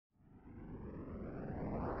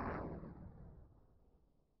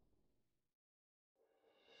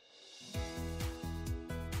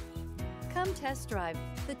Come test drive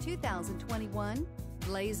the 2021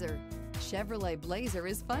 Blazer. Chevrolet Blazer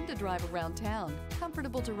is fun to drive around town,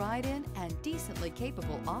 comfortable to ride in, and decently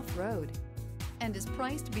capable off-road, and is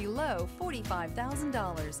priced below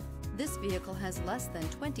 $45,000. This vehicle has less than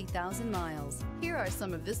 20,000 miles. Here are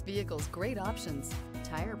some of this vehicle's great options: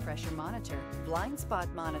 tire pressure monitor, blind spot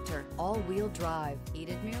monitor, all-wheel drive,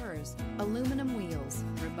 heated mirrors, aluminum wheels,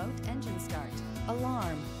 remote engine start,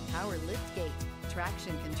 alarm, power liftgate,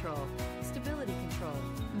 traction control, stability control.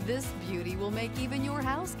 This beauty will make even your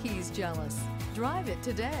house keys jealous. Drive it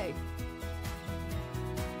today.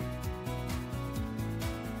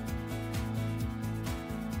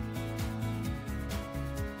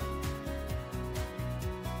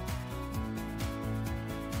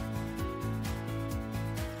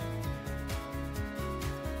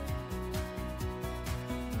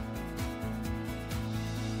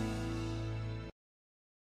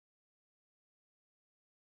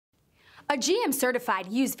 A GM-certified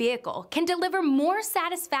used vehicle can deliver more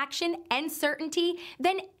satisfaction and certainty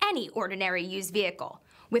than any ordinary used vehicle.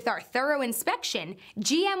 With our thorough inspection,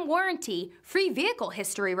 GM warranty, free vehicle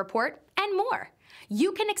history report, and more.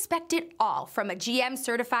 You can expect it all from a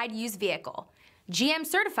GM-certified used vehicle.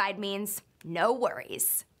 GM-certified means no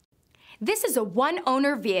worries. This is a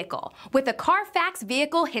one-owner vehicle with a Carfax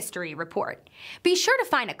Vehicle History Report. Be sure to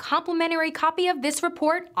find a complimentary copy of this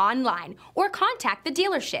report online or contact the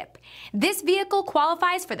dealership. This vehicle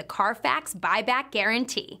qualifies for the Carfax Buyback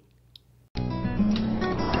Guarantee.